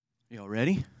Y'all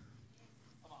ready?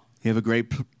 You have a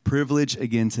great privilege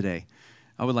again today.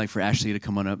 I would like for Ashley to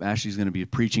come on up. Ashley's going to be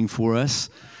preaching for us.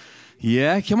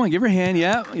 Yeah, come on, give her a hand.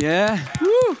 Yeah.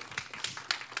 Woo.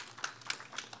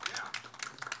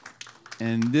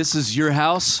 And this is your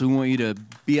house. We want you to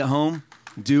be at home,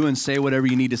 do and say whatever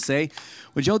you need to say.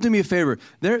 Would y'all do me a favor?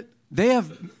 They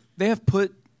have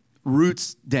put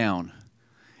roots down,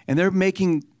 and they're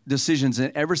making decisions.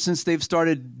 And ever since they've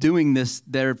started doing this,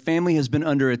 their family has been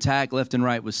under attack left and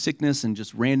right with sickness and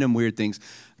just random weird things.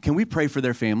 Can we pray for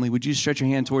their family? Would you stretch your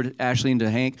hand toward Ashley and to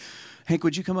Hank? Hank,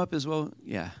 would you come up as well?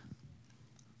 Yeah.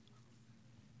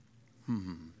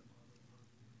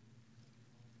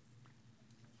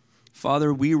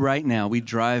 Father, we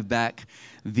drive back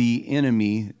the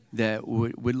enemy that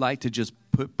would like to just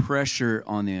put pressure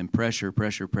on them, pressure,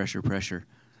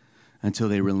 until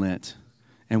they relent.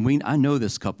 And I know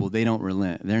this couple, they don't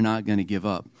relent. They're not going to give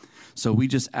up. So we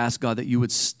just ask, God, that you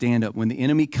would stand up. When the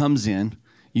enemy comes in,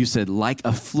 you said, like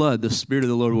a flood, the Spirit of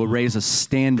the Lord will raise a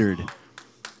standard,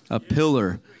 a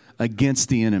pillar against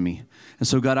the enemy. And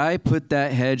so, God, I put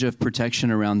that hedge of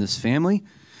protection around this family,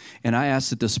 and I ask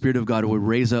that the Spirit of God would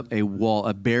raise up a wall,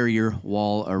 a barrier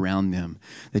wall around them,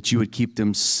 that you would keep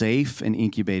them safe and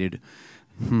incubated.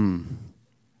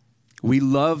 We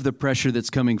love the pressure that's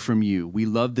coming from you. We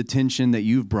love the tension that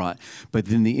you've brought. But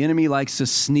then the enemy likes to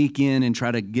sneak in and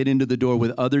try to get into the door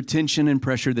with other tension and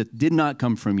pressure that did not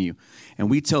come from you. And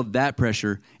we tell that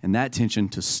pressure and that tension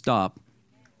to stop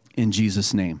in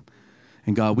Jesus' name.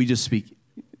 And God, we just speak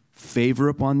favor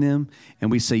upon them,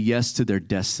 and we say yes to their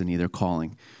destiny, their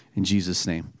calling. In Jesus'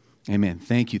 name, amen.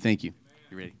 Thank you. You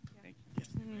ready? Thank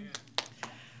you. Yes.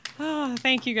 Oh,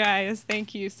 thank you guys.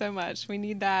 Thank you so much. We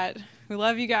need that. We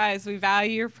love you guys. We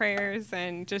value your prayers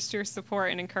and just your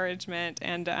support and encouragement.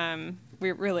 And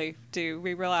we really do.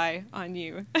 We rely on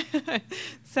you.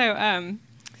 So,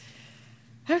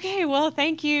 okay, well,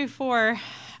 thank you for,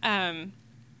 let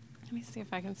me see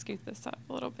if I can scoot this up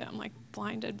a little bit. I'm like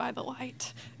blinded by the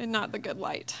light and not the good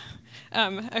light.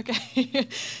 Okay.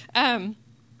 Can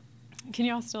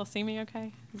you all still see me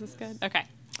okay? Is this good? Okay.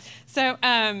 So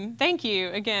thank you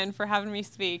again for having me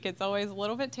speak. It's always a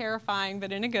little bit terrifying,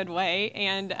 but in a good way.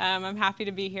 And I'm happy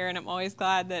to be here, and I'm always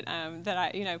glad that that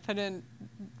I put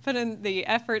in the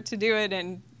effort to do it,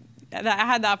 and that I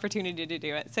had the opportunity to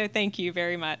do it. So thank you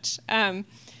very much. Today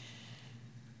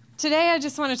I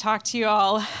just want to talk to you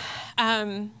all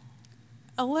a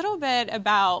little bit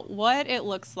about what it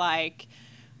looks like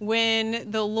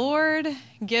when the Lord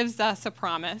gives us a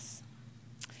promise.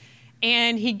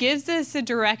 And he gives us a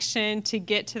direction to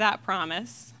get to that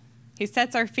promise. He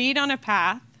sets our feet on a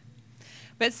path.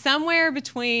 But somewhere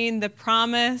between the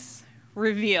promise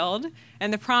revealed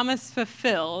and the promise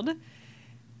fulfilled,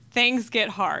 things get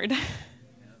hard.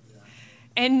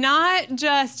 And not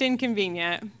just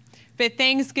inconvenient, but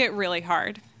things get really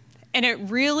hard. And it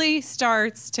really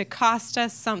starts to cost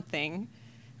us something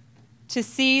to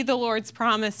see the Lord's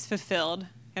promise fulfilled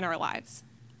in our lives.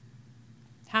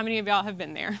 How many of y'all have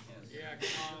been there?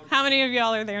 How many of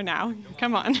y'all are there now?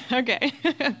 Come on. Okay.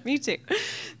 Me too.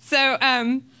 So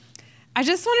I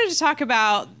just wanted to talk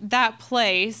about that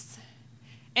place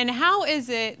and how is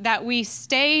it that we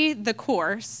stay the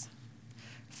course,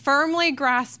 firmly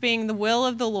grasping the will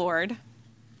of the Lord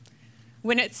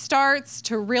when it starts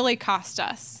to really cost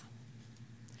us.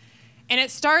 And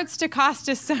it starts to cost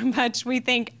us so much we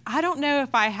think, I don't know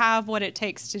if I have what it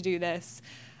takes to do this.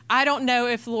 I don't know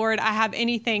if, Lord, I have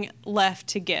anything left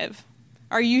to give.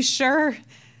 Are you sure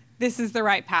this is the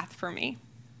right path for me?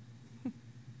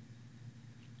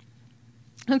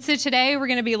 And so today we're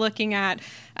going to be looking at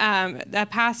a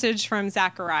passage from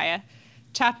Zechariah,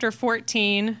 chapter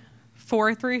 14,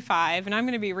 4 through 5. And I'm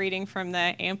going to be reading from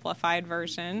the Amplified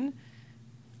Version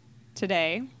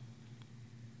today.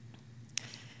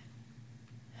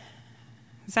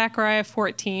 Zechariah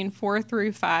 14, 4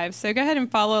 through 5. So go ahead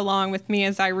and follow along with me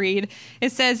as I read.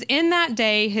 It says, "In that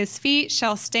day his feet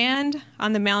shall stand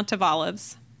on the Mount of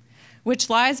Olives, which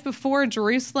lies before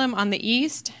Jerusalem on the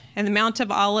east, and the Mount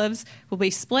of Olives will be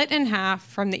split in half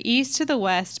from the east to the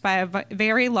west by a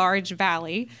very large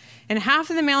valley, and half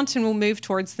of the mountain will move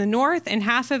towards the north and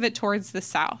half of it towards the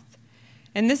south.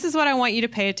 And this is what I want you to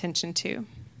pay attention to.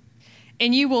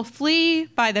 And you will flee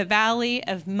by the valley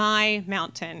of my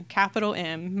mountain," capital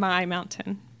M, my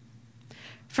mountain.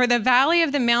 "For the valley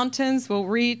of the mountains will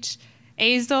reach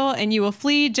Azel, and you will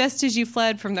flee just as you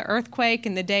fled from the earthquake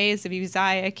in the days of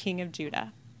Uzziah, king of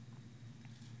Judah."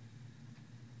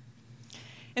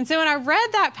 And so when I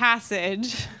read that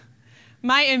passage,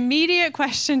 my immediate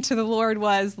question to the Lord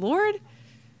was, Lord,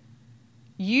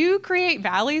 you create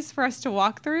valleys for us to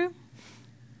walk through?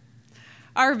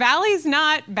 Are valleys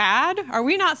not bad? Are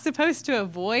we not supposed to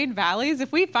avoid valleys?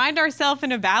 If we find ourselves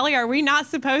in a valley, are we not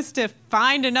supposed to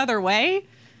find another way?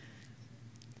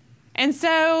 And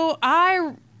so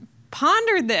I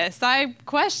pondered this. I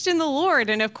questioned the Lord.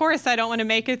 And of course, I don't want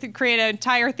to create an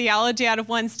entire theology out of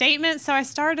one statement. So I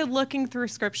started looking through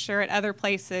Scripture at other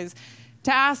places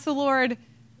to ask the Lord,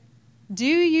 do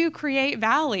you create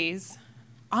valleys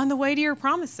on the way to your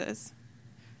promises?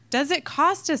 Does it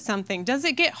cost us something? Does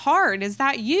it get hard? Is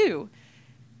that you?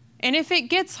 And if it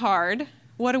gets hard,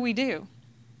 what do we do?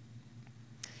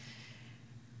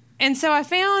 And so I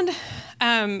found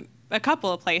a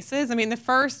couple of places. I mean, the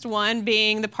first one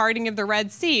being the parting of the Red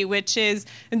Sea, which is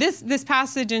this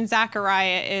passage in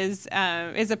Zechariah is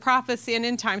a prophecy, an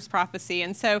end times prophecy.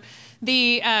 And so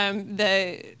the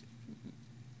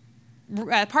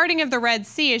parting of the Red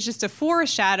Sea is just a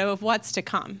foreshadow of what's to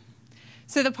come.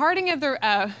 So the parting of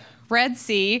the Red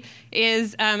Sea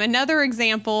is another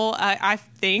example, I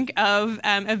think, of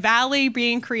a valley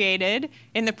being created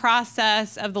in the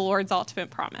process of the Lord's ultimate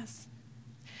promise.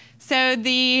 So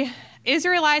the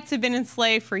Israelites have been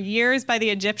enslaved for years by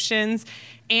the Egyptians,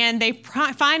 and they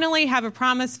finally have a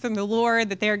promise from the Lord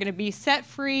that they're going to be set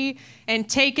free and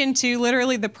taken to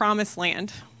literally the promised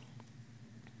land.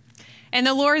 And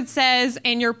the Lord says,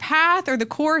 and your path or the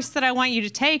course that I want you to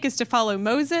take is to follow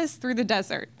Moses through the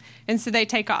desert. And so they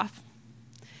take off.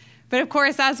 But of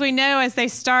course, as we know, as they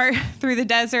start through the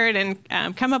desert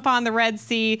and come upon the Red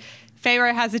Sea,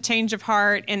 Pharaoh has a change of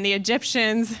heart, and the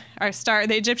Egyptian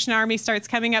army starts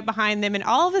coming up behind them, and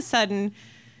all of a sudden,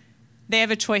 they have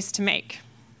a choice to make.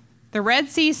 The Red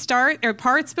Sea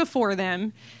parts before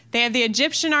them. They have the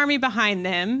Egyptian army behind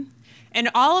them. And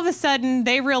all of a sudden,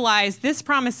 they realize this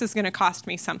promise is going to cost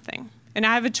me something, and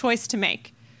I have a choice to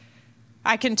make.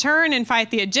 I can turn and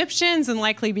fight the Egyptians and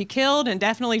likely be killed and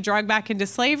definitely dragged back into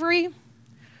slavery,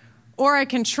 or I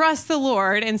can trust the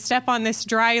Lord and step on this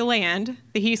dry land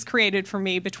that he's created for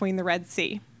me between the Red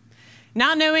Sea.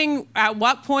 Not knowing at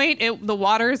what point the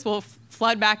waters will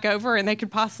flood back over and they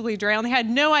could possibly drown. They had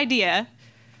no idea,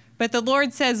 but the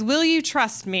Lord says, will you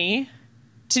trust me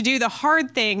to do the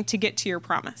hard thing to get to your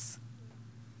promise?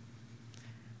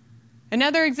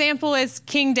 Another example is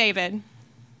King David.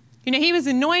 You know, he was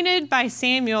anointed by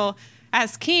Samuel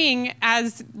as king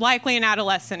as likely an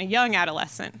adolescent, a young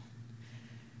adolescent.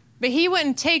 But he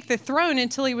wouldn't take the throne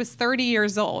until he was 30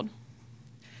 years old.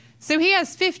 So he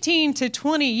has 15 to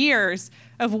 20 years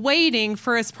of waiting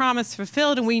for his promise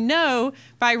fulfilled. And we know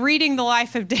by reading the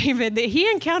life of David that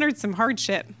he encountered some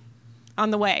hardship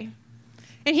on the way.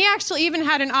 And he actually even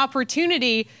had an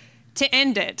opportunity to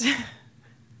end it.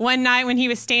 One night when he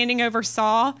was standing over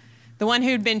Saul, the one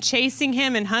who'd been chasing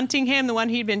him and hunting him, the one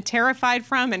he'd been terrified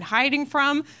from and hiding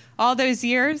from all those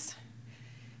years,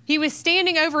 he was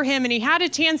standing over him and he had a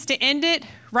chance to end it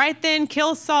right then,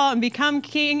 kill Saul and become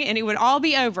king, and it would all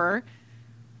be over.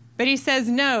 But he says,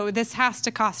 no, this has to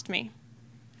cost me.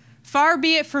 Far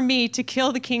be it from me to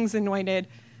kill the king's anointed,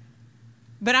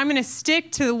 but I'm going to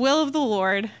stick to the will of the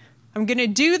Lord. I'm going to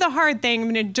do the hard thing.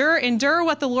 I'm going to endure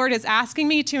what the Lord is asking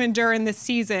me to endure in this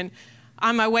season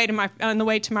on the way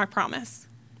to my promise.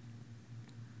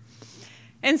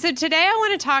 And so today I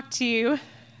want to talk to you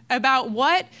about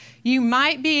what you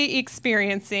might be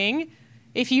experiencing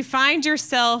if you find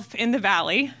yourself in the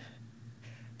valley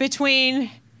between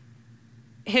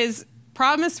his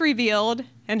promise revealed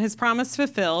and his promise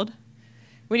fulfilled,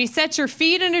 when he sets your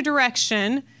feet in a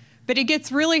direction, but it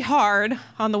gets really hard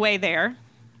on the way there.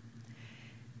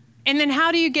 And then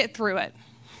how do you get through it?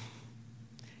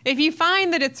 If you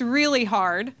find that it's really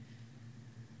hard,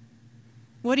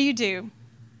 what do you do?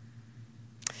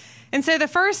 And so the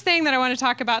first thing that I want to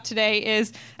talk about today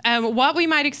is what we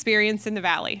might experience in the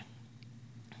valley.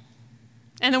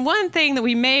 And the one thing that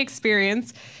we may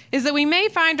experience is that we may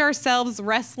find ourselves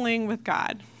wrestling with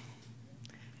God,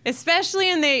 especially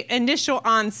in the initial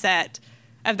onset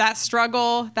of that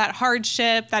struggle, that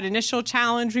hardship, that initial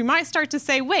challenge. We might start to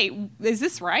say, wait, is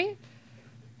this right?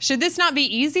 Should this not be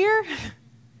easier?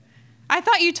 I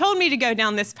thought you told me to go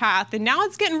down this path, and now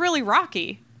it's getting really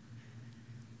rocky.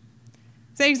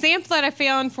 The example that I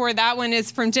found for that one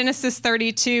is from Genesis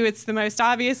 32. It's the most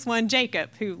obvious one, Jacob,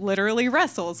 who literally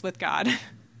wrestles with God.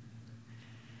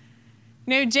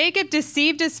 Jacob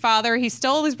deceived his father. He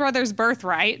stole his brother's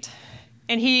birthright,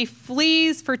 and he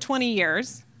flees for 20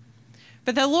 years.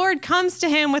 But the Lord comes to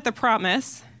him with a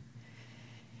promise,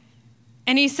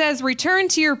 and he says, return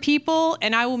to your people,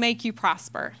 and I will make you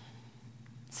prosper.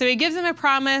 So he gives him a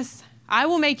promise, I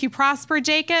will make you prosper,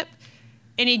 Jacob.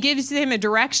 And he gives him a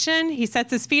direction. He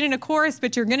sets his feet in a course,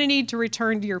 but you're going to need to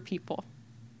return to your people.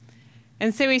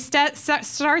 And so he starts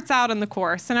out on the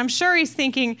course. And I'm sure he's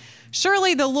thinking,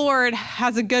 surely the Lord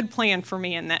has a good plan for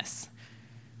me in this,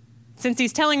 since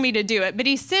he's telling me to do it. But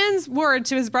he sends word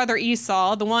to his brother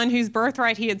Esau, the one whose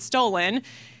birthright he had stolen.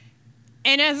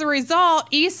 And as a result,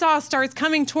 Esau starts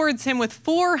coming towards him with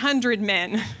 400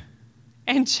 men.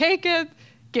 And Jacob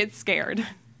gets scared.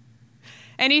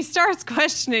 And he starts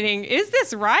questioning, is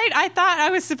this right? I thought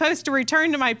I was supposed to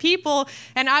return to my people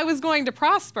and I was going to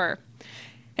prosper.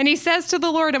 And he says to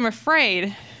the Lord, I'm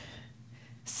afraid.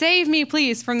 Save me,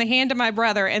 please, from the hand of my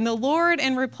brother. And the Lord,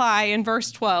 in reply, in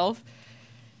verse 12,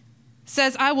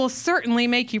 says, I will certainly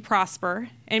make you prosper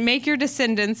and make your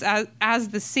descendants as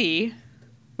the sea,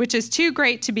 which is too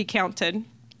great to be counted.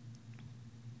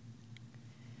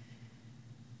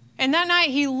 And that night,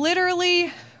 he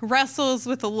literally wrestles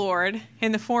with the Lord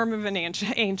in the form of an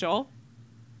angel.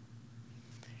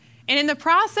 And in the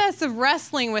process of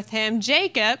wrestling with him,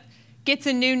 Jacob gets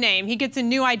a new name. He gets a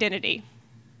new identity.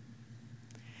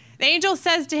 The angel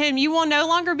says to him, you will no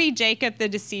longer be Jacob the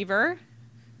deceiver,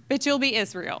 but you'll be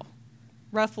Israel.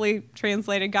 Roughly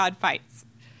translated, God fights.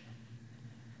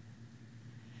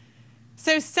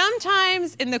 So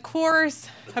sometimes in the course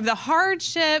of the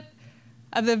hardship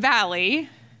of the valley,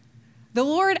 the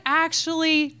Lord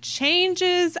actually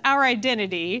changes our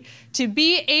identity to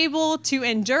be able to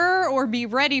endure or be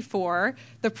ready for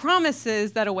the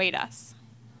promises that await us.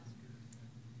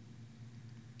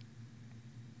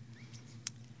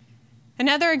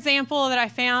 Another example that I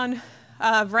found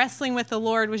of wrestling with the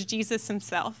Lord was Jesus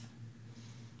himself.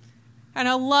 And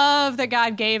I love that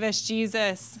God gave us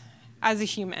Jesus as a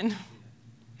human,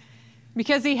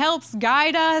 because he helps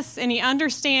guide us and he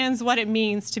understands what it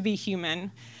means to be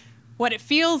human, what it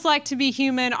feels like to be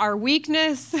human, our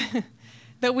weakness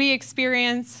that we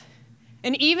experience.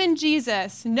 And even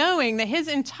Jesus, knowing that his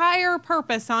entire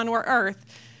purpose on earth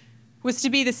was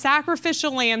to be the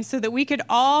sacrificial lamb so that we could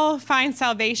all find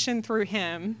salvation through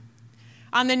him,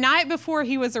 on the night before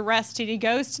he was arrested, he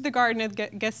goes to the Garden of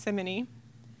Gethsemane.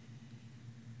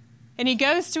 And he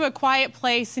goes to a quiet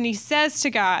place and he says to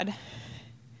God,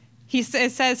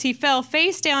 it says he fell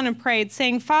face down and prayed,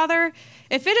 saying, Father,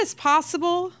 if it is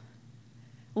possible,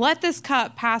 let this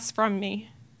cup pass from me,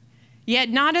 yet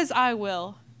not as I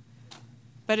will,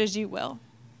 but as you will.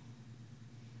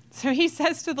 So he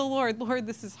says to the Lord, Lord,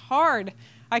 this is hard.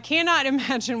 I cannot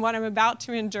imagine what I'm about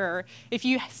to endure. If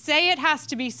you say it has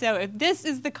to be so, if this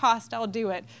is the cost, I'll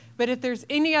do it. But if there's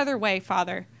any other way,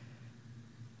 Father,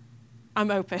 I'm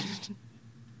open.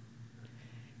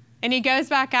 And he goes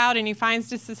back out and he finds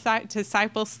his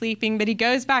disciples sleeping, but he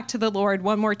goes back to the Lord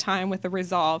one more time with a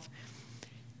resolve.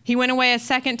 He went away a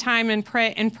second time and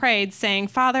prayed, saying,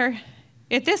 Father,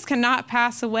 if this cannot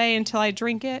pass away until I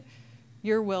drink it,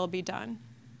 your will be done.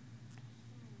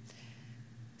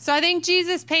 So I think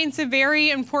Jesus paints a very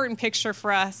important picture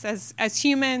for us as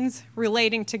humans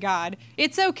relating to God.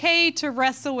 It's okay to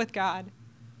wrestle with God,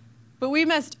 but we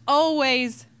must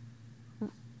always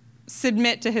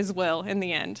submit to his will in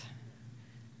the end.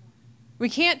 We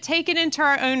can't take it into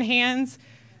our own hands.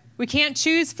 We can't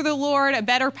choose for the Lord a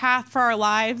better path for our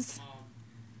lives,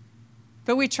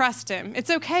 but we trust him. It's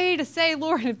okay to say,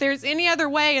 Lord, if there's any other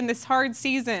way in this hard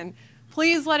season,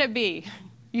 please let it be.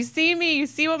 You see me, you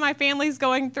see what my family's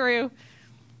going through.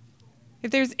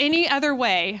 If there's any other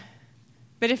way,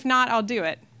 but if not, I'll do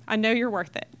it. I know you're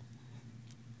worth it.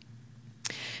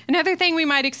 Another thing we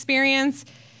might experience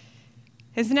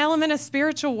is an element of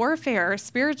spiritual warfare,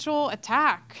 spiritual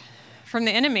attack from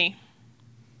the enemy.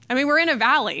 I mean, we're in a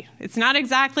valley. It's not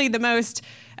exactly the most,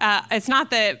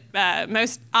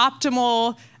 most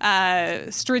optimal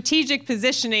strategic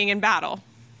positioning in battle,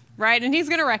 right? And he's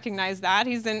going to recognize that.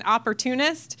 He's an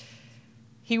opportunist.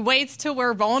 He waits till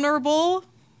we're vulnerable,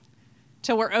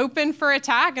 till we're open for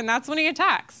attack, and that's when he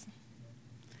attacks.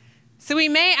 So we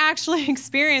may actually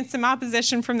experience some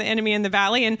opposition from the enemy in the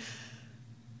valley, and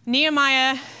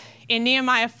Nehemiah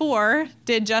 4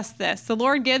 did just this. The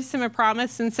Lord gives him a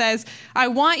promise and says, I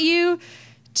want you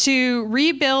to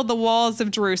rebuild the walls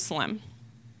of Jerusalem.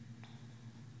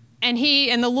 And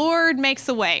the Lord makes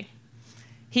a way.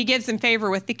 He gives him favor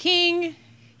with the king.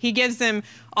 He gives him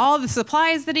all the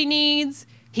supplies that he needs.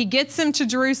 He gets him to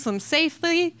Jerusalem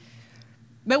safely.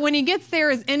 But when he gets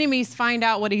there, his enemies find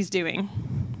out what he's doing.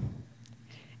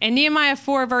 In Nehemiah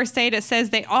 4, verse 8, it says,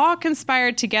 they all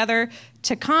conspired together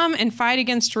to come and fight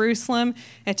against Jerusalem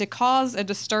and to cause a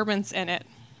disturbance in it.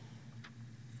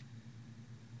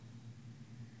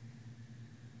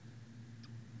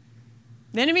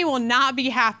 The enemy will not be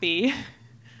happy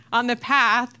on the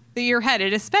path that you're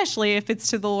headed, especially if it's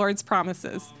to the Lord's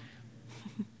promises.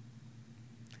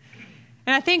 And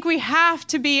And I think we have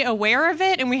to be aware of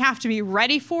it, and we have to be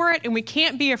ready for it, and we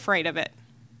can't be afraid of it.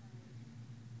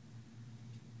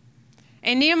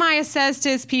 And Nehemiah says to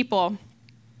his people,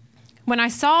 when I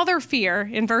saw their fear,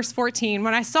 in verse 14,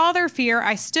 when I saw their fear,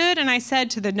 I stood and I said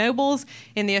to the nobles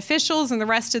and the officials and the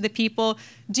rest of the people,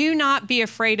 do not be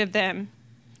afraid of them,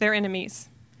 their enemies.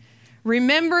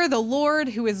 Remember the Lord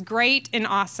who is great and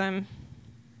awesome.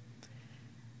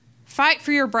 Fight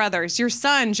for your brothers, your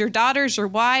sons, your daughters, your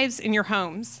wives, and your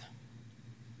homes.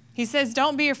 He says,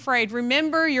 don't be afraid.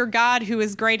 Remember your God who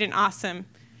is great and awesome,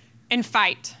 and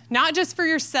fight, not just for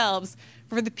yourselves,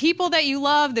 for the people that you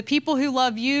love, the people who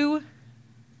love you,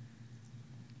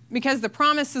 because the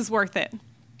promise is worth it.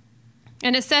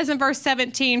 And it says in verse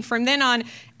 17, from then on,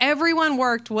 everyone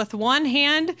worked with one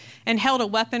hand and held a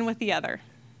weapon with the other.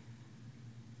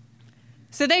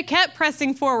 So they kept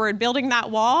pressing forward, building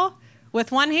that wall with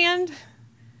one hand,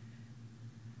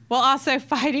 while also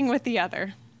fighting with the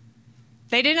other.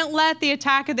 They didn't let the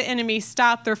attack of the enemy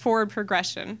stop their forward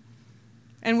progression.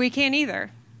 And we can't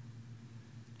either.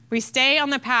 We stay on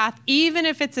the path, even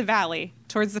if it's a valley,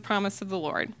 towards the promise of the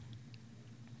Lord.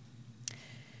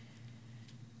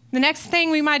 The next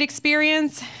thing we might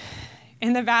experience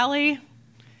in the valley,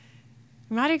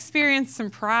 we might experience some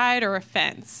pride or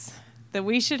offense that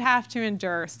we should have to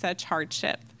endure such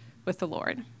hardship with the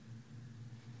Lord.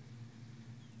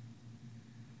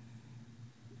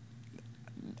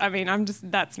 I mean,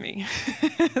 that's me.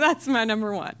 That's my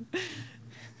number one.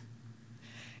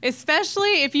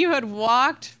 Especially if you had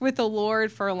walked with the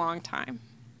Lord for a long time.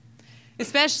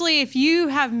 Especially if you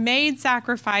have made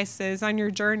sacrifices on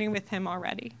your journey with him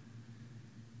already.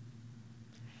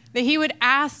 That he would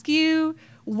ask you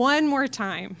one more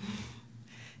time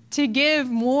to give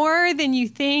more than you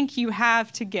think you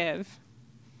have to give.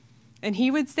 And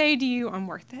he would say to you, I'm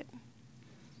worth it.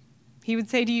 He would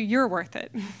say to you, you're worth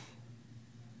it.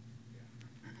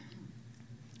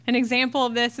 An example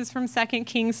of this is from 2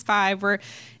 Kings 5, where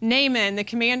Naaman, the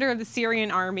commander of the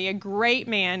Syrian army, a great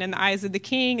man in the eyes of the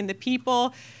king and the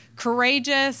people,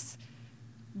 courageous,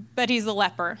 but he's a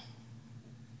leper.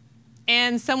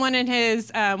 And someone in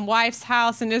his wife's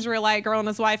house, an Israelite girl in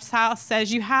his wife's house,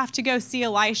 says, you have to go see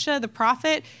Elisha, the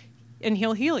prophet, and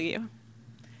he'll heal you.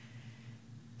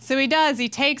 So he does. He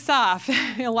takes off.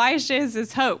 Elisha is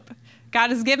his hope. God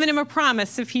has given him a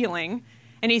promise of healing.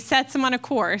 And he sets him on a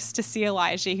course to see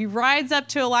Elijah. He rides up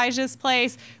to Elijah's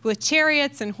place with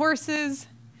chariots and horses.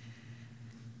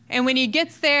 And when he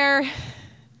gets there,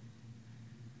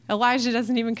 Elijah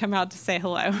doesn't even come out to say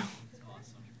hello.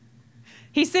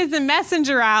 He sends a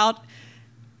messenger out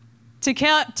to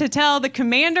tell the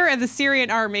commander of the Syrian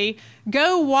army,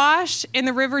 go wash in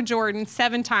the river Jordan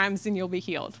 7 times and you'll be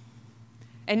healed.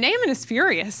 And Naaman is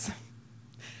furious.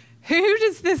 Who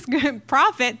does this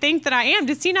prophet think that I am?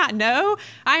 Does he not know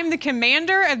I am the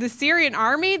commander of the Syrian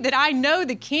army, that I know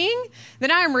the king,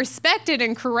 that I am respected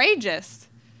and courageous?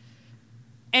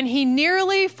 And he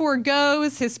nearly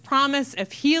forgoes his promise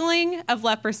of healing of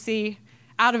leprosy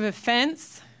out of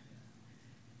offense.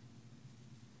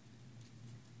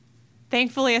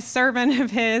 Thankfully, a servant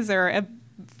of his or a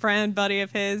friend, buddy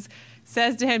of his,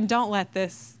 says to him, don't let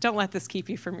this keep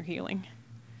you from your healing.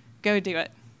 Go do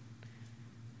it.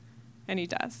 And he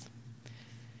does.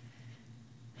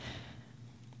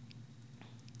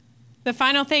 The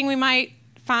final thing we might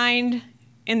find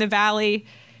in the valley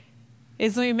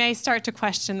is we may start to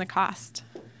question the cost.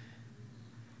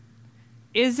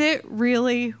 Is it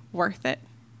really worth it?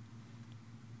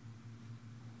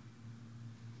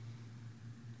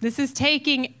 This is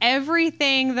taking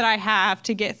everything that I have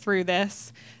to get through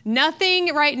this.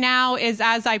 Nothing right now is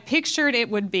as I pictured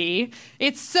it would be.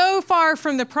 It's so far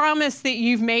from the promise that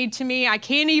you've made to me, I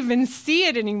can't even see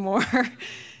it anymore.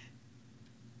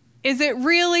 Is it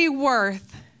really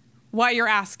worth what you're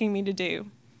asking me to do?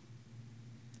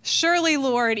 Surely,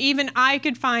 Lord, even I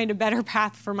could find a better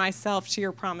path for myself to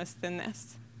your promise than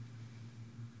this.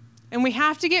 And we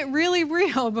have to get really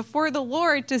real before the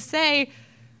Lord to say,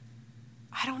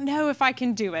 I don't know if I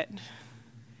can do it.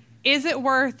 Is it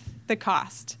worth the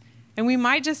cost? And we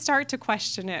might just start to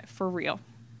question it for real.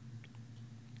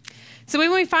 So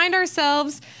when we find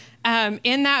ourselves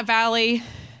in that valley,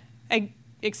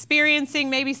 experiencing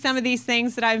maybe some of these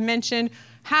things that I've mentioned,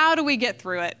 how do we get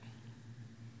through it?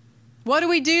 What do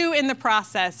we do in the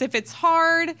process? If it's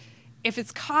hard, if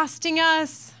it's costing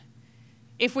us,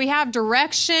 if we have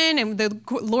direction and the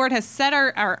Lord has set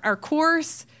our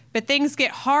course, but things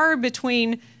get hard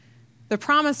between the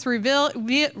promise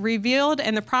revealed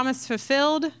and the promise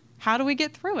fulfilled, how do we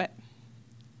get through it?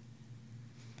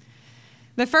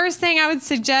 The first thing I would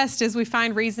suggest is we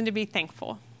find reason to be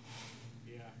thankful.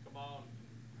 Yeah, come on.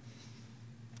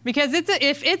 Because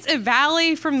if it's a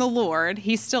valley from the Lord,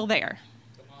 he's still there.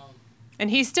 And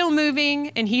he's still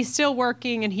moving, and he's still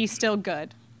working, and he's still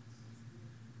good.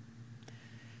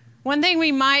 One thing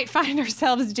we might find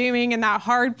ourselves doing in that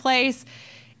hard place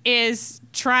is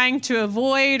trying to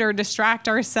avoid or distract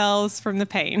ourselves from the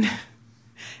pain.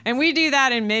 And we do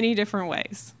that in many different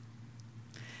ways.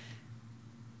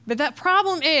 But that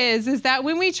problem is that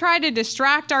when we try to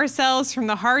distract ourselves from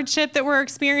the hardship that we're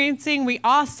experiencing, we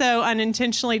also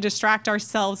unintentionally distract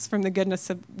ourselves from the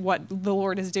goodness of what the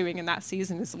Lord is doing in that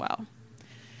season as well.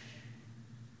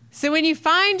 So when you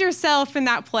find yourself in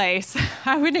that place,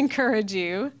 I would encourage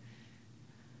you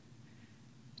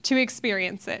to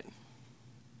experience it.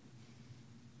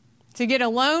 To get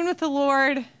alone with the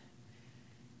Lord,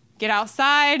 get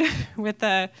outside with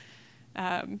the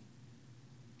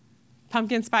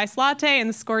pumpkin spice latte in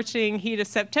the scorching heat of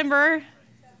September.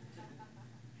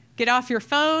 Get off your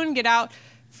phone, get out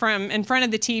from in front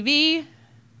of the TV,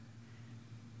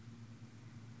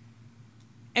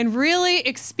 and really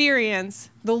experience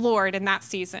the Lord in that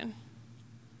season.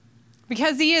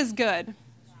 Because he is good,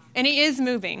 and he is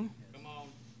moving.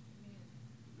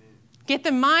 Get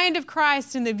the mind of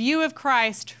Christ and the view of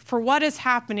Christ for what is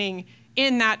happening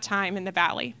in that time in the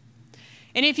valley.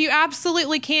 And if you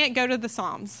absolutely can't, go to the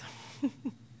Psalms.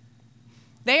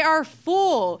 They are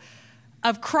full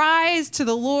of cries to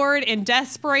the Lord in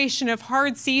desperation of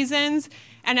hard seasons,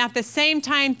 and at the same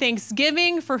time,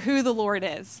 thanksgiving for who the Lord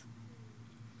is.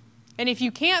 And if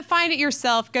you can't find it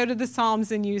yourself, go to the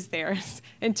Psalms and use theirs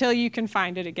until you can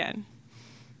find it again.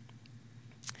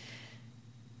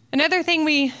 Another thing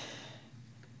we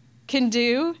can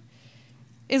do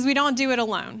is we don't do it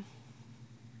alone.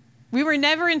 We were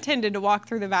never intended to walk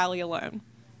through the valley alone.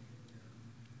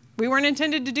 We weren't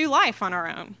intended to do life on our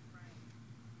own.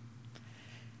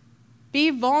 Be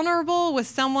vulnerable with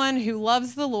someone who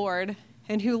loves the Lord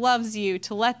and who loves you,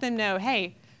 to let them know,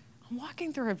 hey, I'm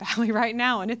walking through a valley right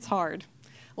now and it's hard.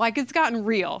 Like, it's gotten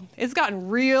real. It's gotten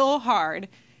real hard,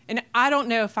 and I don't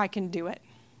know if I can do it.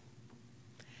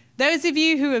 Those of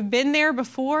you who have been there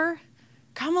before,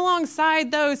 come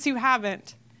alongside those who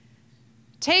haven't.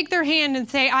 Take their hand and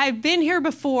say, I've been here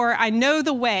before. I know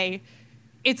the way.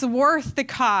 It's worth the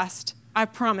cost, I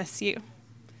promise you.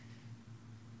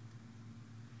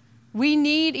 We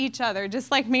need each other. Just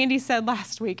like Mandy said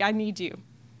last week, I need you.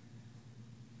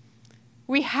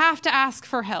 We have to ask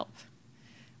for help.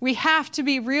 We have to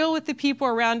be real with the people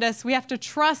around us. We have to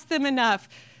trust them enough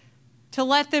to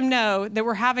let them know that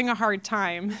we're having a hard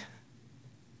time.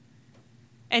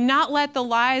 And not let the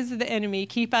lies of the enemy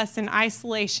keep us in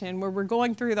isolation where we're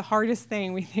going through the hardest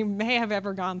thing we may have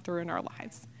ever gone through in our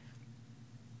lives.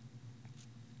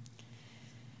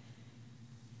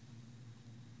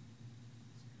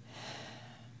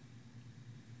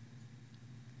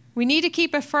 We need to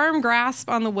keep a firm grasp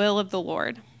on the will of the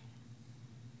Lord.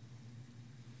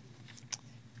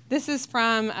 This is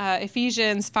from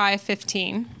Ephesians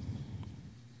 5:15.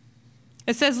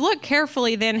 It says, look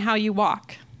carefully then how you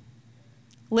walk.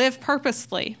 Live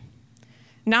purposefully,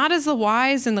 not as the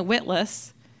wise and the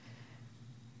witless,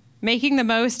 making the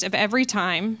most of every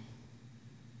time,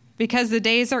 because the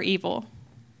days are evil.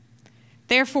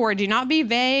 Therefore, do not be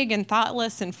vague and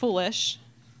thoughtless and foolish,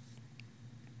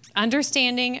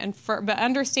 understanding and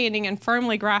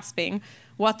firmly grasping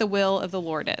what the will of the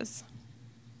Lord is.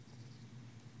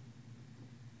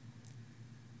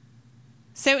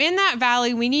 So in that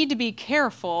valley, we need to be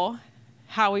careful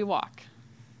how we walk.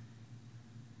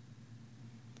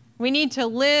 We need to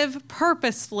live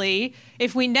purposefully.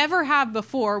 If we never have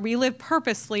before, we live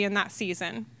purposefully in that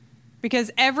season, because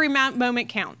every moment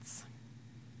counts.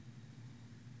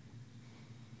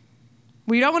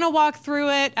 We don't want to walk through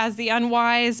it as the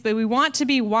unwise, but we want to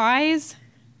be wise,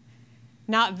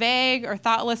 not vague or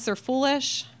thoughtless or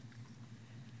foolish.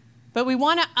 But we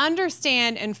want to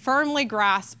understand and firmly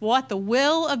grasp what the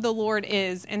will of the Lord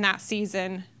is in that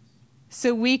season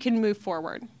so we can move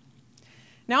forward.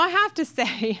 Now, I have to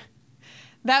say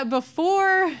that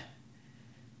before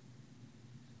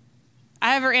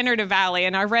I ever entered a valley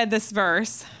and I read this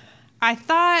verse, I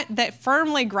thought that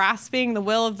firmly grasping the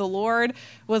will of the Lord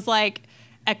was like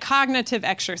a cognitive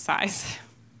exercise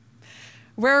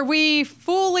where we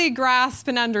fully grasp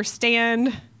and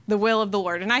understand the will of the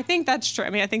Lord. And I think that's true.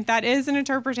 I think that is an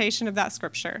interpretation of that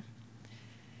scripture.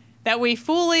 That we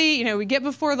fully, we get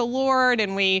before the Lord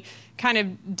and we kind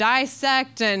of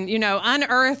dissect and,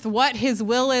 unearth what his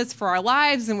will is for our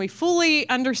lives, and we fully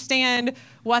understand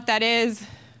what that is.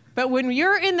 But when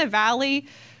you're in the valley,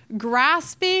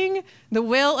 grasping the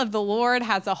will of the Lord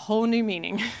has a whole new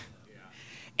meaning. Yeah.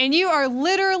 And you are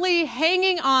literally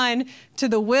hanging on to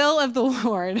the will of the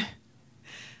Lord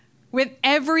with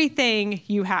everything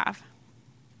you have.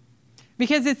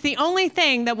 Because it's the only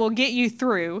thing that will get you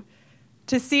through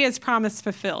to see his promise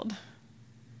fulfilled.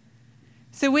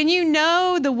 So when you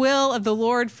know the will of the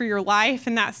Lord for your life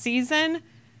in that season,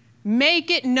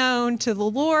 make it known to the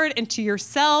Lord and to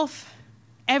yourself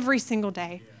every single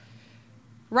day.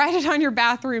 Write it on your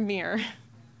bathroom mirror.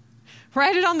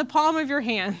 Write it on the palm of your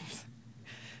hands.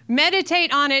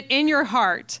 Meditate on it in your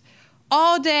heart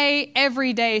all day,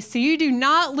 every day, so you do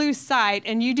not lose sight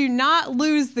and you do not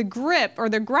lose the grip or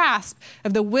the grasp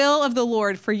of the will of the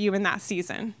Lord for you in that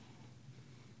season.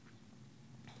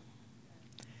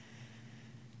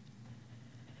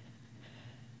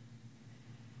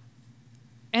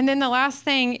 And then the last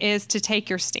thing is to take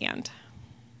your stand.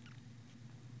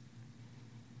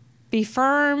 Be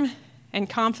firm and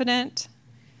confident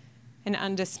and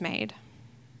undismayed.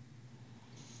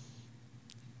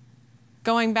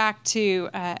 Going back to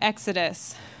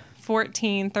Exodus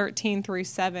 14:13 through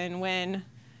 7, when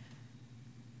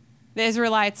the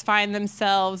Israelites find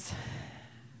themselves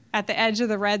at the edge of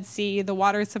the Red Sea, the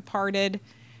waters have parted,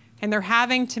 and they're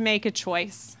having to make a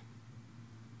choice.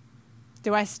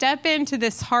 Do I step into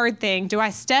this hard thing? Do I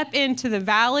step into the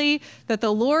valley that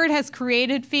the Lord has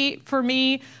created for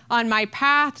me on my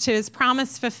path to his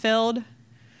promise fulfilled?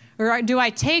 Or do I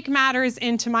take matters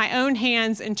into my own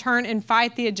hands and turn and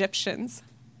fight the Egyptians?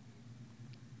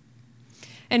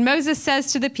 And Moses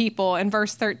says to the people in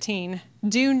verse 13,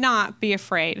 do not be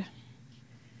afraid.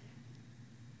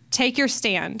 Take your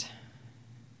stand.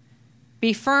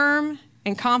 Be firm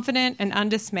and confident and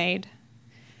undismayed.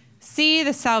 See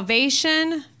the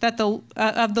salvation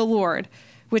of the Lord,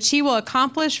 which he will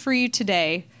accomplish for you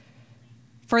today.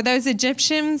 For those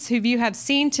Egyptians whom you have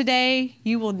seen today,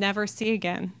 you will never see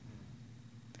again.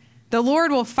 The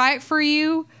Lord will fight for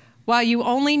you while you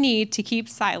only need to keep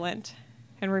silent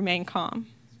and remain calm.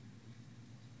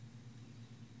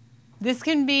 This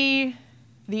can be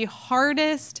the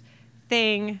hardest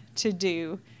thing to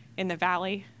do in the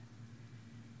valley,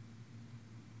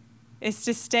 is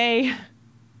to stay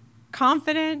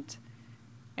confident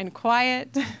and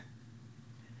quiet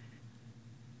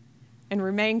and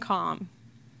remain calm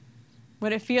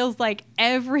when it feels like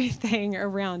everything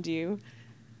around you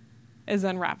is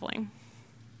unraveling.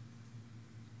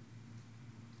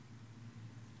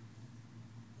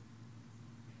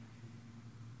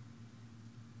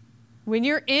 When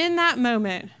you're in that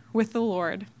moment with the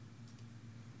Lord,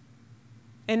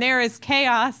 and there is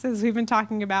chaos, as we've been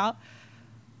talking about,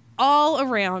 all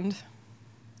around,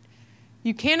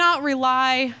 you cannot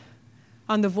rely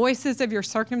on the voices of your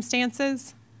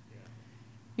circumstances.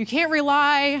 You can't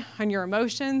rely on your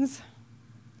emotions.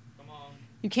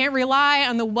 You can't rely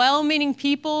on the well-meaning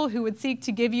people who would seek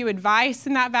to give you advice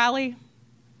in that valley.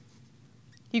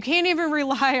 You can't even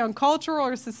rely on cultural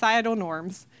or societal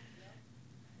norms.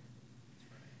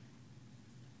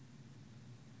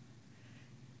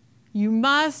 You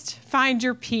must find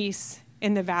your peace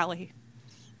in the valley,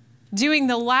 doing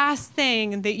the last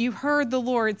thing that you heard the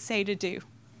Lord say to do,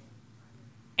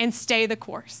 and stay the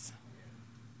course.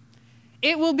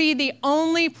 It will be the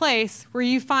only place where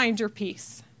you find your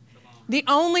peace. The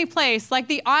only place, like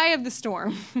the eye of the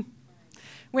storm.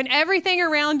 When everything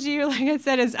around you, like I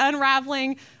said, is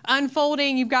unraveling,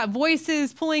 unfolding, you've got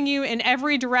voices pulling you in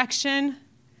every direction,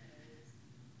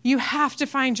 you have to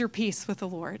find your peace with the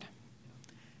Lord.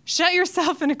 Shut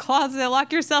yourself in a closet,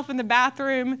 lock yourself in the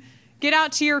bathroom, get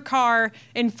out to your car,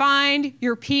 and find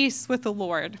your peace with the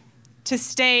Lord to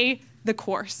stay the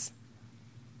course.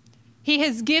 He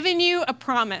has given you a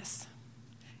promise.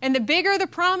 And the bigger the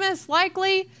promise,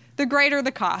 likely, the greater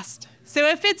the cost. So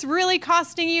if it's really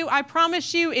costing you, I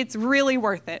promise you it's really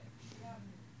worth it.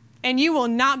 And you will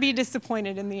not be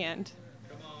disappointed in the end.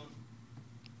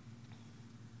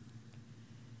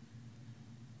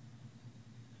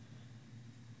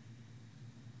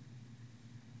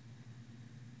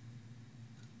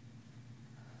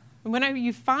 When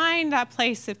you find that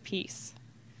place of peace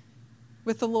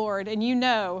with the Lord and you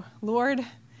know, Lord,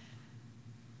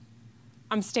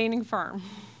 I'm standing firm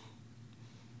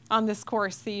on this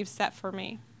course that you've set for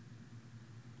me.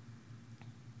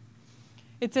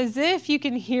 It's as if you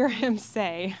can hear him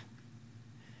say,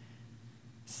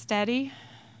 steady,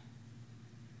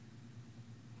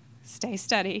 stay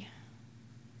steady.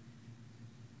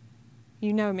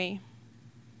 You know me.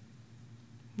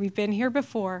 We've been here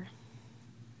before.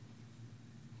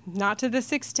 Not to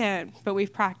this extent, but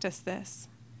we've practiced this.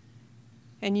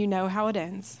 And you know how it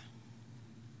ends.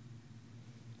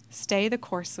 Stay the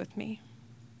course with me.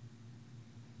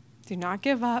 Do not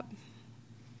give up,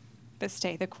 but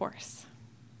stay the course.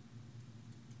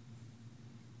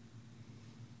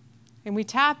 And we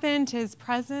tap into his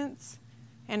presence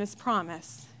and his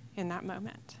promise in that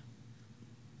moment.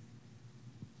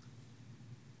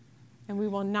 And we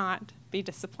will not be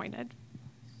disappointed.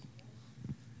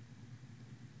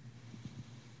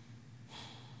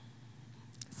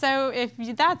 So if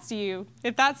that's you,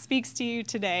 if that speaks to you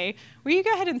today, will you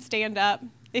go ahead and stand up?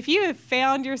 If you have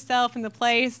found yourself in the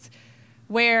place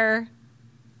where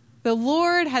the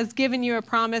Lord has given you a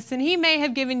promise, and he may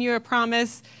have given you a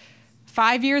promise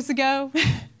 5 years ago,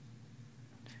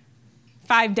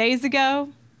 5 days ago,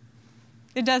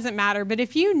 it doesn't matter. But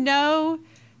if you know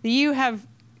that you have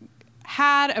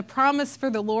had a promise for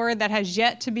the Lord that has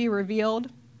yet to be revealed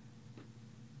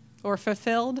or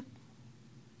fulfilled,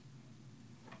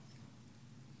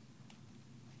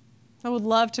 I would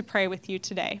love to pray with you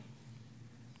today.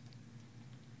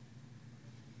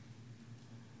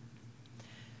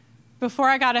 Before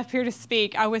I got up here to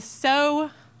speak, I was so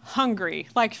hungry,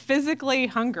 like physically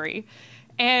hungry.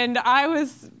 And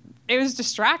it was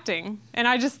distracting. And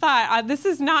I just thought, this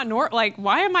is not normal. Like,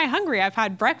 why am I hungry? I've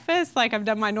had breakfast, like I've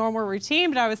done my normal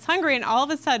routine, but I was hungry. And all of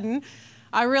a sudden,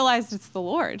 I realized it's the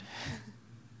Lord.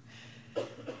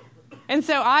 And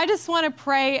so I just want to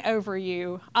pray over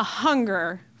you a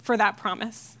hunger for that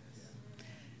promise.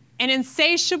 An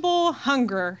insatiable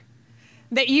hunger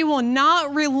that you will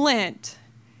not relent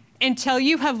until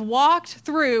you have walked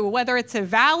through, whether it's a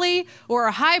valley or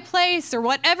a high place or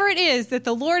whatever it is that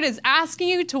the Lord is asking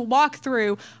you to walk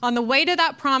through on the way to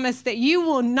that promise, that you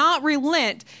will not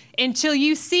relent until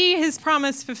you see his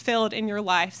promise fulfilled in your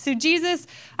life. So Jesus,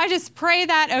 I just pray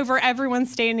that over everyone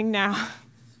standing now.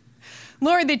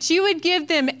 Lord, that you would give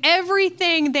them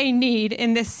everything they need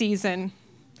in this season.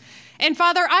 And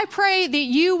Father, I pray that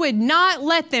you would not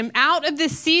let them out of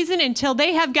this season until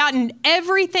they have gotten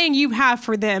everything you have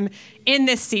for them in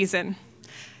this season.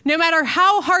 No matter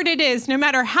how hard it is, no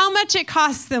matter how much it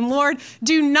costs them, Lord,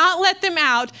 do not let them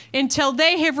out until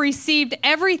they have received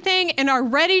everything and are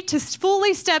ready to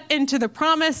fully step into the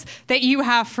promise that you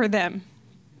have for them.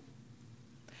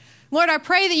 Lord, I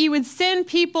pray that you would send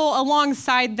people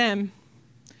alongside them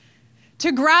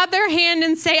to grab their hand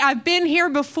and say, I've been here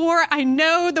before. I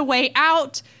know the way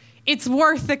out. It's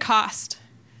worth the cost.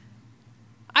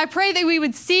 I pray that we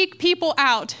would seek people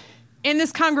out in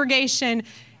this congregation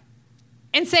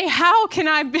and say, how can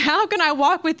I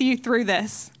walk with you through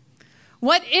this?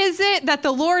 What is it that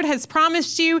the Lord has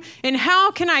promised you, and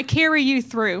how can I carry you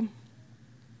through?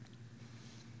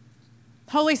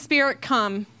 Holy Spirit,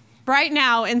 come right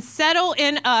now and settle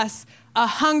in us a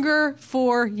hunger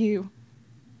for you,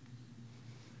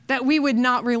 that we would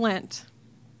not relent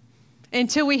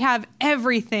until we have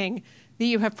everything that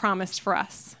you have promised for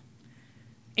us.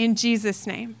 In Jesus'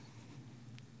 name,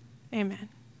 amen.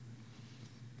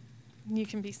 You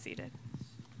can be seated.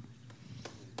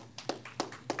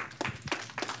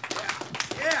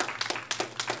 Yeah.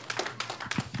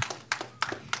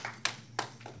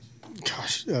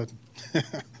 Gosh,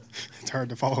 it's hard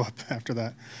to follow up after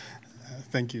that.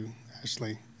 Thank you,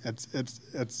 Ashley.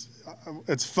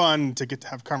 It's fun to get to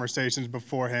have conversations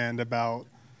beforehand about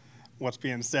what's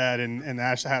being said. And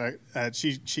Ash had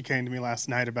she came to me last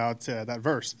night about that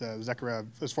verse, the Zechariah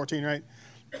verse 14, right?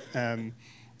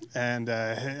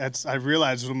 I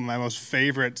realized one of my most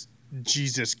favorite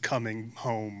Jesus coming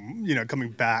home,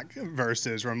 coming back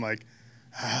verses where I'm like,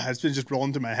 it's been just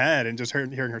rolling through my head, and just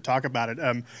hearing her talk about it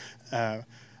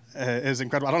is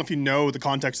incredible. I don't know if you know the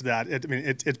context of that.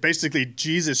 It's basically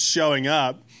Jesus showing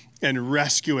up and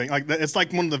rescuing. It's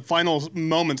like one of the final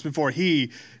moments before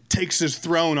he takes his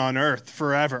throne on earth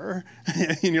forever.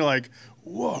 And you're like,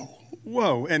 whoa.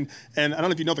 And I don't know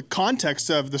if you know the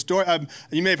context of the story.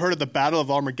 You may have heard of the Battle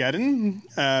of Armageddon.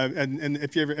 And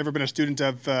if you've ever been a student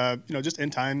of, just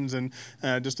end times and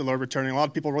just the Lord returning, a lot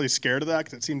of people are really scared of that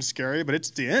because it seems scary, but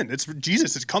it's the end. It's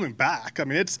Jesus is coming back. I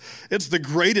mean, it's the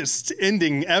greatest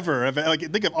ending ever.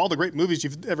 Think of all the great movies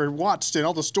you've ever watched and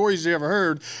all the stories you've ever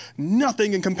heard.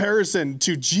 Nothing in comparison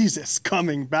to Jesus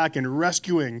coming back and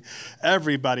rescuing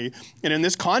everybody. And in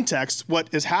this context,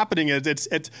 what is happening is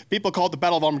it's people call it the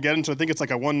Battle of Armageddon. So I think it's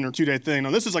like a 1 or 2 day thing.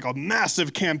 Now, this is like a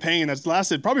massive campaign that's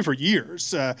lasted probably for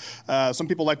years. Some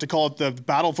people like to call it the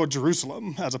Battle for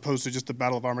Jerusalem as opposed to just the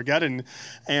Battle of Armageddon.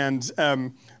 And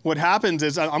what happens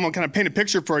is, I'm going to kind of paint a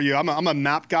picture for you. I'm a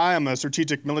map guy. I'm a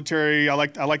strategic military. I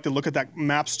like to look at that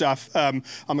map stuff. I'm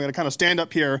going to kind of stand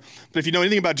up here. But if you know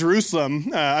anything about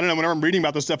Jerusalem, I don't know, whenever I'm reading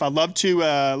about this stuff, I love to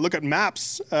look at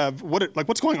maps of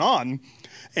what's going on.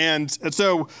 And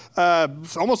so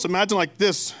almost imagine like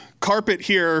this carpet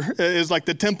here is like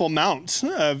the Temple Mount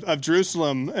of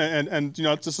Jerusalem. And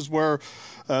this is where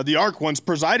the ark once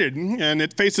presided, and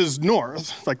it faces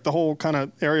north, like the whole kind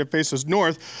of area faces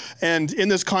north. And in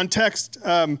this context,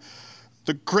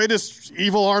 the greatest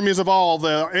evil armies of all,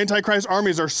 the Antichrist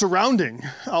armies, are surrounding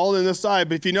all in this side.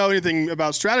 But if you know anything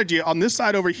about strategy, on this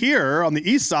side over here, on the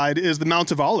east side, is the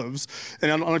Mount of Olives.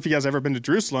 And I don't know if you guys have ever been to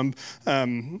Jerusalem.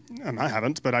 And I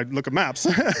haven't, but I look at maps.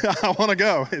 I want to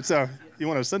go. You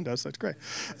want to send us, that's great.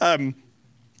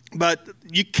 But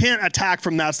you can't attack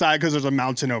from that side because there's a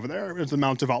mountain over there. It's the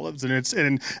Mount of Olives.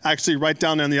 And actually right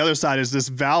down on the other side is this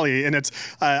valley. And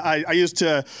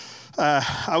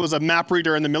I was a map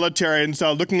reader in the military, and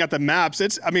so looking at the maps,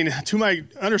 to my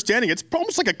understanding, it's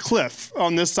almost like a cliff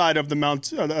on this side of the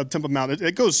Mount, Temple Mount.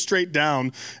 It goes straight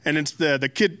down, and it's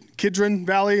the Kidron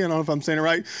Valley, I don't know if I'm saying it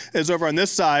right, is over on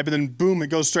this side, but then boom, it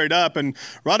goes straight up, and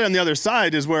right on the other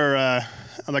side is where,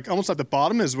 almost at the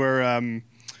bottom is where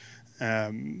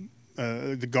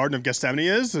the Garden of Gethsemane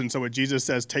is, and so when Jesus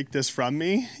says, "Take this from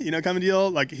me," kind of deal,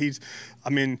 like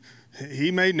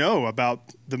he may know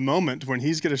about the moment when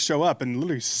he's going to show up and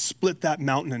literally split that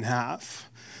mountain in half.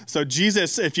 So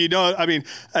Jesus, if you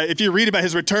read about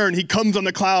his return, he comes on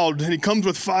the cloud and he comes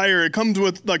with fire. It comes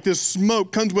with like this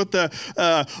smoke, comes with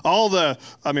all the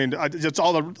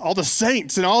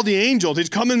saints and all the angels. He's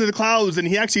coming to the clouds, and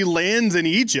he actually lands in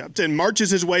Egypt and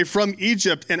marches his way from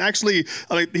Egypt. And actually,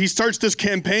 he starts this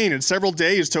campaign in several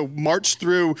days to march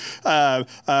through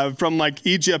from like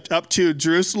Egypt up to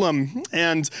Jerusalem.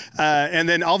 And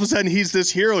then all of a sudden, he's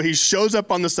this hero. He shows up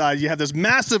on the side. You have this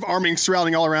massive army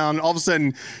surrounding all around. All of a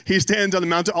sudden, he stands on the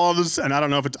Mount of Olives, and I don't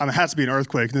know if it has to be an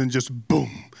earthquake, and then just boom,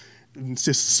 and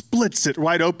just splits it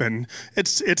right open.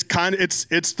 It's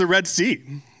the Red Sea.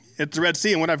 It's the Red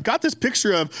Sea. And when I've got this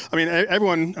picture of,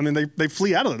 everyone, they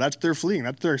flee out of it. That's their fleeing.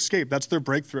 That's their escape. That's their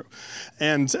breakthrough.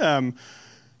 And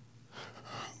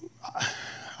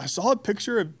I saw a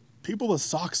picture of people with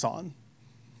socks on.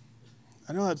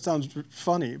 I know that sounds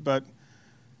funny, but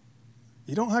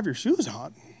you don't have your shoes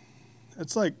on.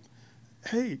 It's like,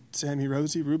 hey, Sammy,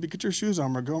 Rosie, Ruby, get your shoes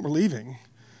on. We're leaving.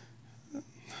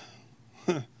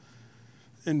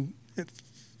 And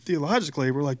theologically,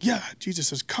 we're like, yeah,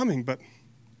 Jesus is coming, but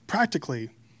practically,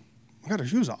 we got our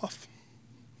shoes off.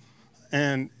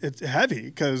 And it's heavy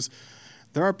because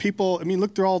there are people,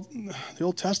 look through all the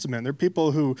Old Testament. There are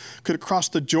people who could have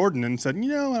crossed the Jordan and said, I'm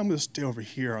going to stay over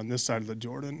here on this side of the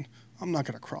Jordan. I'm not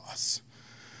going to cross.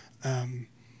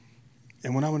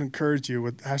 And what I would encourage you,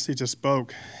 what Ashley just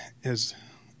spoke, is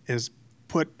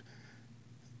put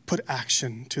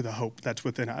action to the hope that's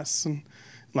within us. And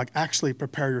actually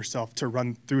prepare yourself to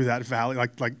run through that valley.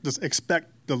 Just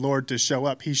expect the Lord to show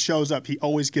up. He shows up. He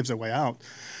always gives a way out.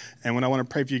 And when I want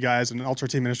to pray for you guys, and Altar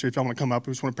Team Ministry, if y'all want to come up,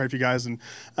 we just want to pray for you guys. And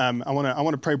I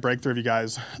want to pray breakthrough of you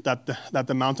guys, that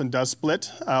the mountain does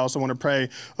split. I also want to pray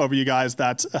over you guys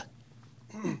that,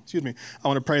 excuse me, I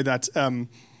want to pray that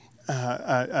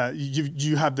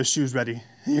you have the shoes ready.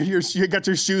 You got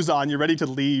your shoes on. You're ready to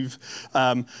leave.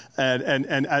 And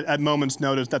at moment's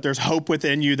notice, that there's hope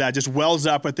within you that just wells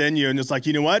up within you, and it's like,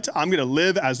 you know what? I'm going to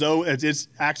live as though it's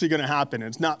actually going to happen.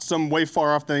 It's not some way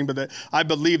far off thing, but that I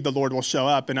believe the Lord will show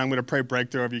up, and I'm going to pray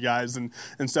breakthrough of you guys. And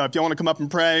so if you want to come up and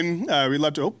pray, we'd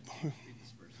love to.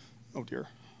 Oh dear.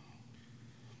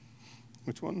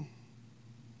 Which one?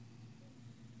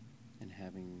 And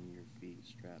having your feet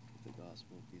strapped with the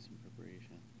gospel of peace and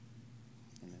preparation.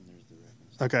 And then there's the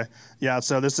reference. Okay. Yeah,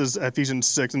 so this is Ephesians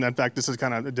 6, and in fact, this is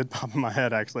it did pop in my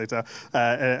head, actually. So,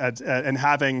 and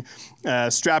having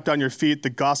strapped on your feet the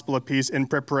gospel of peace in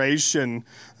preparation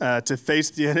to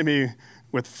face the enemy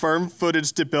with firm-footed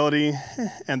stability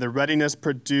and the readiness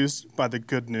produced by the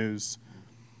good news.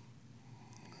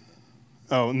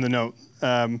 Oh, in the note.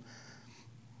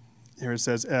 Here it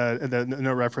says, the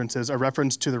note reference is a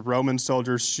reference to the Roman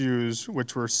soldiers' shoes,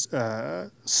 which were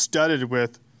studded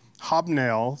with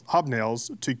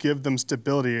hobnails to give them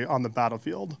stability on the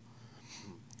battlefield.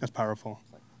 That's powerful.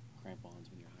 It's like crampons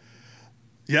when you're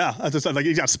hiking. Yeah, that's just,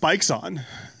 you got spikes on.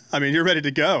 You're ready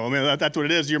to go. That's what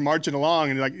it is. You're marching along,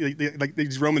 and like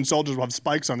these Roman soldiers will have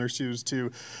spikes on their shoes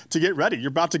to get ready. You're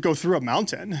about to go through a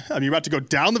mountain. You're about to go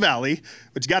down the valley,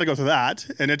 but you got to go through that.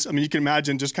 And it's, you can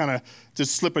imagine just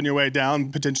slipping your way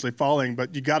down, potentially falling,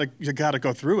 but you got to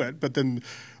go through it. But then,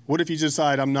 what if you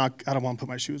decide I don't want to put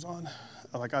my shoes on?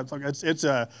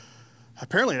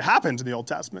 Apparently it happens in the Old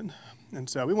Testament. And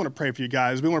so we want to pray for you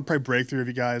guys. We want to pray breakthrough of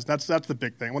you guys. That's the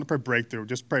big thing. I want to pray breakthrough.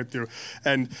 Just pray through.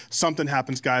 And something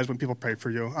happens, guys, when people pray for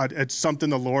you. It's something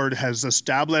the Lord has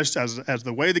established as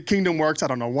the way the kingdom works. I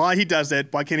don't know why he does it.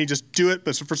 Why can't he just do it?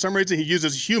 But for some reason, he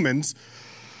uses humans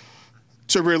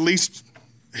to release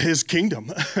his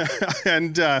kingdom.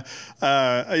 And,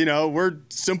 we're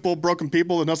simple, broken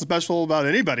people. There's nothing special about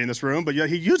anybody in this room, but yet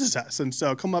he uses us. And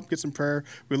so come up, get some prayer.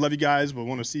 We love you guys. We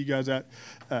want to see you guys at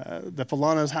the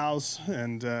Falana's house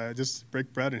and just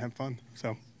break bread and have fun.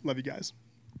 So love you guys.